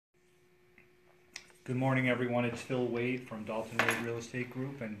Good morning, everyone. It's Phil Wade from Dalton Wade Real Estate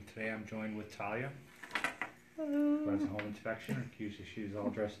Group, and today I'm joined with Talia, who has a home inspection. Accuses she's all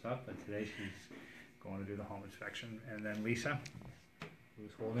dressed up, but today she's going to do the home inspection. And then Lisa,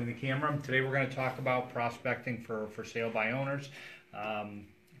 who's holding the camera. Today we're going to talk about prospecting for sale by owners.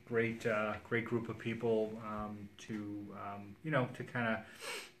 Great group of people to kind of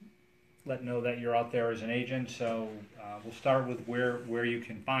let know that you're out there as an agent. So we'll start with where you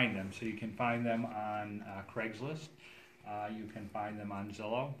can find them. So you can find them on Craigslist. You can find them on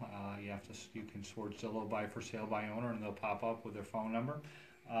Zillow. You can sort Zillow by for sale by owner, and they'll pop up with their phone number.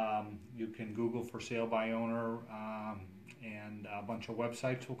 You can Google for sale by owner, and a bunch of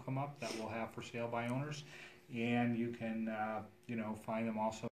websites will come up that will have for sale by owners. And you can find them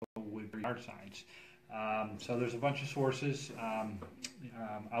also with yard signs. So there's a bunch of sources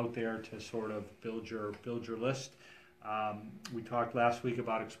out there to sort of build your list. We talked last week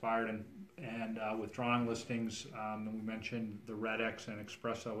about expired and withdrawing listings, and we mentioned the Red X and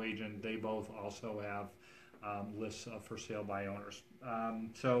Expresso agent. They both also have lists of for sale by owners.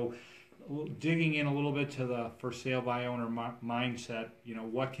 So digging in a little bit to the for sale by owner mindset,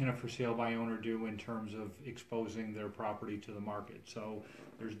 what can a for sale by owner do in terms of exposing their property to the market? So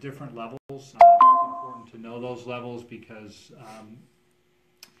there's different levels. It's important to know those levels because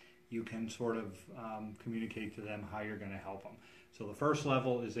you can sort of communicate to them how you're going to help them. So the first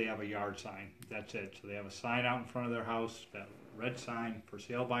level is they have a yard sign. That's it. So they have a sign out in front of their house, that red sign, for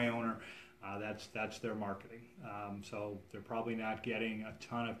sale by owner. That's their marketing. So they're probably not getting a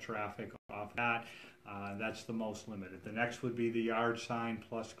ton of traffic off that. That's the most limited. The next would be the yard sign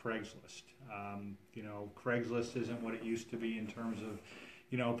plus Craigslist. Craigslist isn't what it used to be in terms of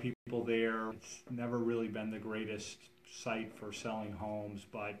people there. It's never really been the greatest site for selling homes,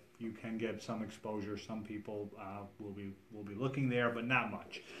 but you can get some exposure. Some people will be looking there, but not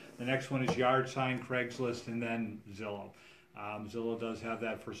much. The next one is yard sign, Craigslist, and then Zillow. Zillow does have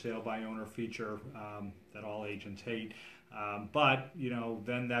that for sale by owner feature that all agents hate, but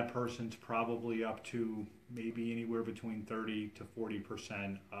then that person's probably up to maybe anywhere between 30 to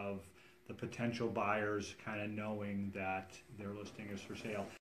 40% of the potential buyers kind of knowing that their listing is for sale.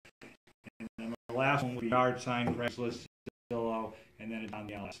 And then the last one would be yard sign, Craigslist, Zillow, and then it's on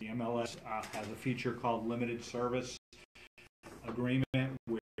the MLS. The MLS has a feature called limited service agreement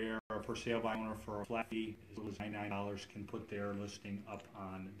where a for sale by owner for a flat fee, as little as $99, can put their listing up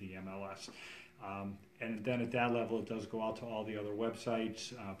on the MLS. And then at that level, it does go out to all the other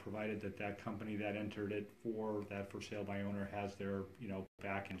websites, provided that company that entered it for that for sale by owner has their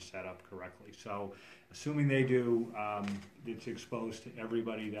back end set up correctly. So assuming they do, it's exposed to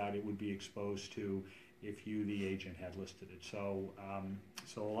everybody that it would be exposed to if you, the agent, had listed it. So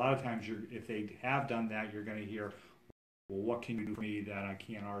so a lot of times, if they have done that, you're going to hear, well, what can you do for me that I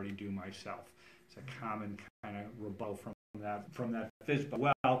can't already do myself? It's a common kind of rebuttal from that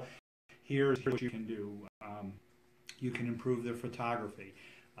FSBO. Well, here's what you can do. You can improve their photography.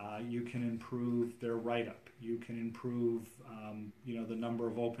 You can improve their write-up. You can improve, the number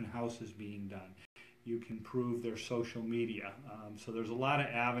of open houses being done. You can improve their social media. So there's a lot of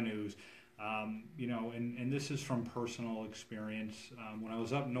avenues, and this is from personal experience. When I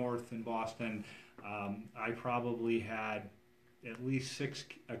was up north in Boston, I probably had at least 6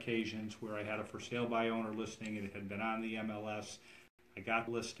 occasions where I had a for sale by owner listing. It had been on the MLS. I got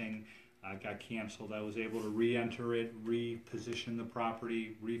the listing. Got canceled. I was able to re-enter it, reposition the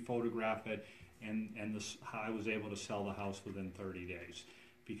property, re-photograph it, and I was able to sell the house within 30 days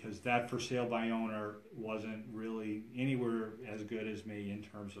because that for sale by owner wasn't really anywhere as good as me in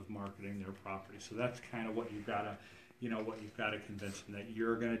terms of marketing their property. So that's kind of what you've got to convince them, that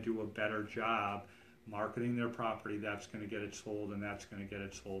you're going to do a better job marketing their property. That's going to get it sold, and that's going to get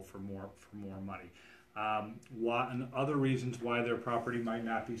it sold for more money. And other reasons why their property might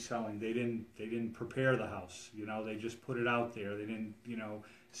not be selling, they didn't prepare the house. They just put it out there. They didn't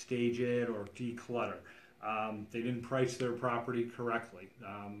stage it or declutter. They didn't price their property correctly.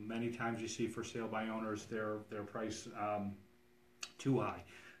 Many times you see for sale by owners their price too high.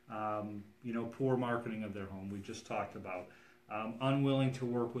 Poor marketing of their home. We just talked about unwilling to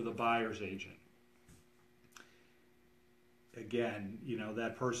work with a buyer's agent. Again,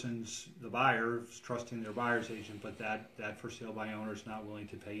 the buyer is trusting their buyer's agent, but that for sale by owner is not willing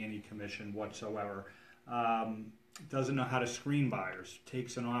to pay any commission whatsoever. Doesn't know how to screen buyers.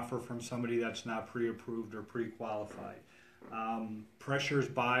 Takes an offer from somebody that's not pre-approved or pre-qualified. Pressures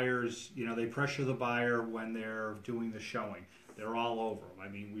buyers. They pressure the buyer when they're doing the showing. They're all over them. I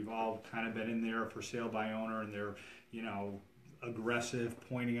mean, we've all kind of been in there for sale by owner, and they're aggressive,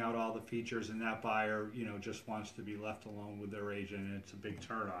 pointing out all the features, and that buyer, just wants to be left alone with their agent, and it's a big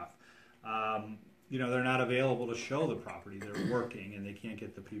turnoff. they're not available to show the property. They're working and they can't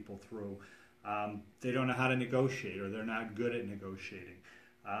get the people through. They don't know how to negotiate, or they're not good at negotiating.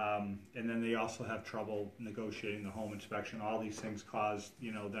 And then they also have trouble negotiating the home inspection. All these things cause,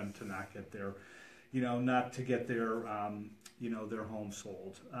 them to not get their, not to get their, their home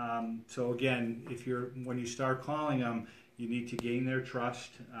sold. So again, when you start calling them, you need to gain their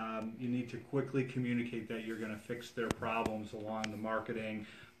trust. You need to quickly communicate that you're going to fix their problems along the marketing,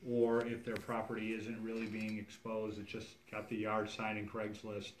 or if their property isn't really being exposed, it just got the yard sign in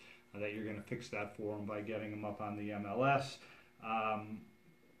Craigslist, that you're going to fix that for them by getting them up on the MLS.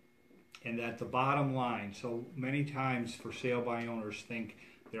 And at the bottom line, so many times for sale by owners think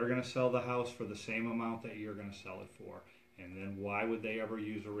they're going to sell the house for the same amount that you're going to sell it for. And then why would they ever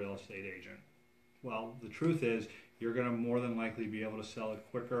use a real estate agent? Well, the truth is you're going to more than likely be able to sell it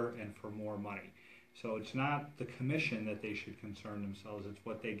quicker and for more money. So it's not the commission that they should concern themselves, it's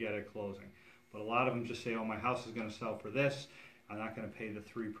what they get at closing. But a lot of them just say, oh, my house is going to sell for this. I'm not going to pay the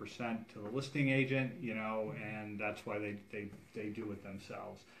 3% to the listing agent, and that's why they do it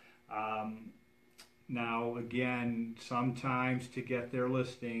themselves. Now, again, sometimes to get their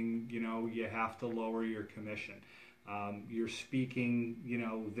listing, you have to lower your commission. You're speaking,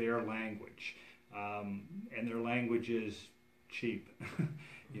 their language, and their language is cheap.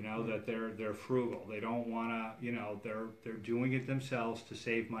 That they're frugal. They don't want to, they're doing it themselves to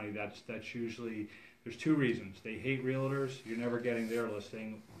save money. That's usually, there's two reasons. They hate realtors. You're never getting their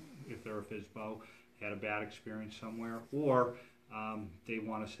listing if they're a FSBO, had a bad experience somewhere, or they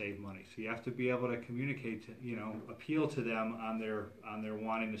want to save money. So you have to be able to communicate, appeal to them on their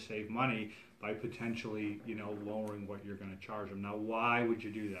wanting to save money by potentially, lowering what you're going to charge them. Now, why would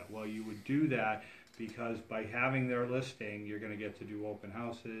you do that? Well, you would do that because by having their listing, you're going to get to do open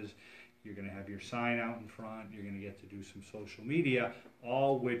houses, you're going to have your sign out in front, you're going to get to do some social media,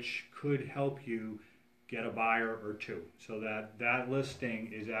 all which could help you get a buyer or two. So that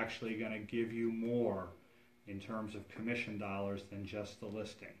listing is actually going to give you more in terms of commission dollars than just the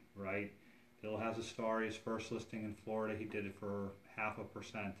listing, right? Bill has a story, his first listing in Florida, he did it for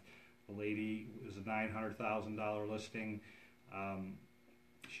 0.5%. The lady was a $900,000 listing.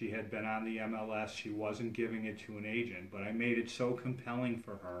 She had been on the MLS. She wasn't giving it to an agent, but I made it so compelling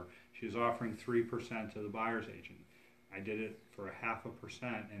for her. She was offering 3% to the buyer's agent. I did it for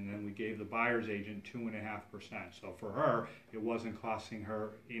 0.5%, and then we gave the buyer's agent 2.5%. So for her, it wasn't costing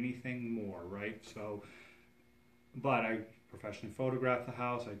her anything more, right? So, but I professionally photographed the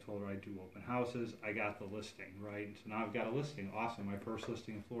house. I told her I'd do open houses. I got the listing, right? And so now I've got a listing. Awesome, my first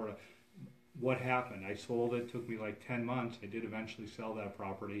listing in Florida. What happened? I sold it. Took me like 10 months. I did eventually sell that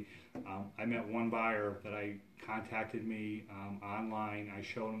property. I met one buyer that contacted me online. I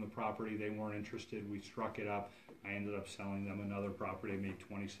showed them the property. They weren't interested. We struck it up. I ended up selling them another property. I made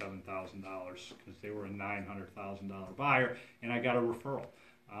 $27,000 because they were a $900,000 buyer, and I got a referral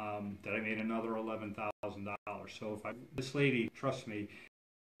that I made another $11,000. So this lady, trust me,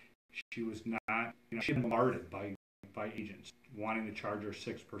 she was not, she was bombarded by agents wanting to charge her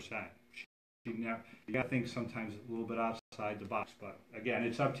 6%. You got to think sometimes a little bit outside the box, but again,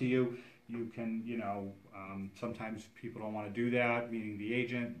 it's up to you. You can, sometimes people don't want to do that, meaning the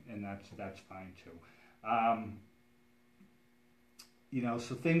agent, and that's fine too.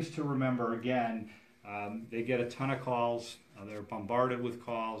 So things to remember, again, they get a ton of calls. They're bombarded with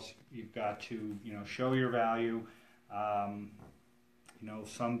calls. You've got to, show your value. Some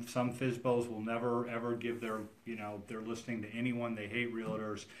FSBOs will never ever give their listing to anyone. They hate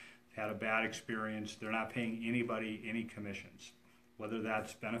realtors. Had a bad experience. They're not paying anybody any commissions. Whether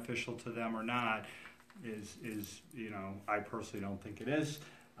that's beneficial to them or not is I personally don't think it is.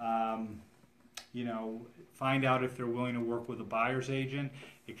 Find out if they're willing to work with a buyer's agent.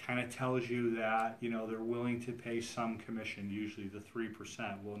 It kind of tells you that they're willing to pay some commission, usually the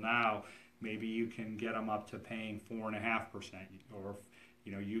 3%. Well, now maybe you can get them up to paying 4.5%, or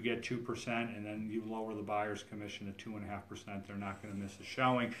you get 2% and then you lower the buyer's commission to 2.5%. They're not going to miss a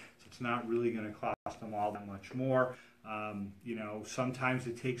showing, so it's not really going to cost them all that much more. Sometimes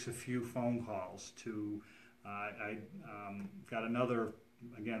it takes a few phone calls to. I got another,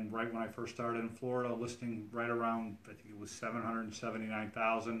 again, right when I first started in Florida, listing right around, I think it was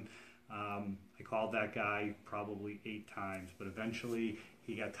 $779,000. I called that guy probably 8 times, but eventually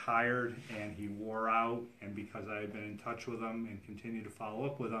he got tired and he wore out, and because I had been in touch with him and continued to follow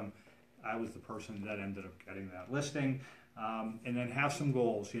up with him, I was the person that ended up getting that listing. And then have some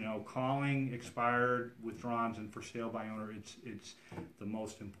goals, calling expired, withdrawals, and for sale by owner. It's the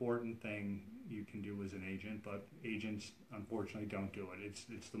most important thing you can do as an agent, but agents unfortunately don't do it.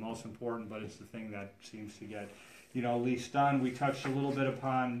 It's the most important, but it's the thing that seems to get lease done. We touched a little bit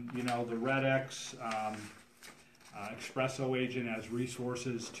upon, the Red X Expresso agent as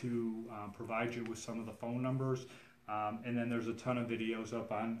resources to provide you with some of the phone numbers. And then there's a ton of videos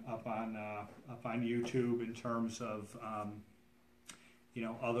up on YouTube in terms of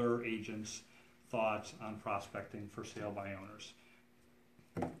other agents' thoughts on prospecting for sale by owners.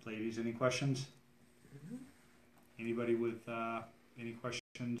 Ladies, any questions? Anybody with any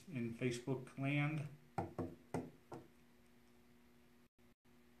questions in Facebook land?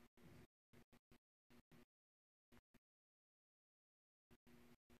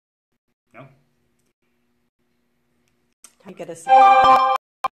 No? Can you get us On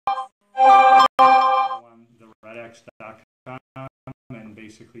theredx.com, and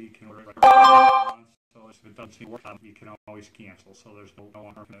basically you can order it right once. So if it doesn't work, you can always cancel. So there's no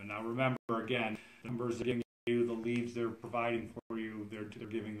harm. Now remember, again, the numbers they're giving you, the leads they're providing for you, they're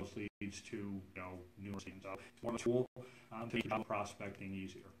giving those leads to newer teams. So it's more of a tool to make prospecting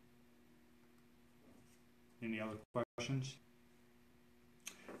easier. Any other questions?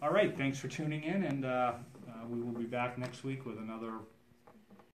 All right, thanks for tuning in, and we will be back next week with another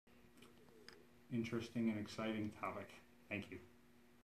interesting and exciting topic. Thank you.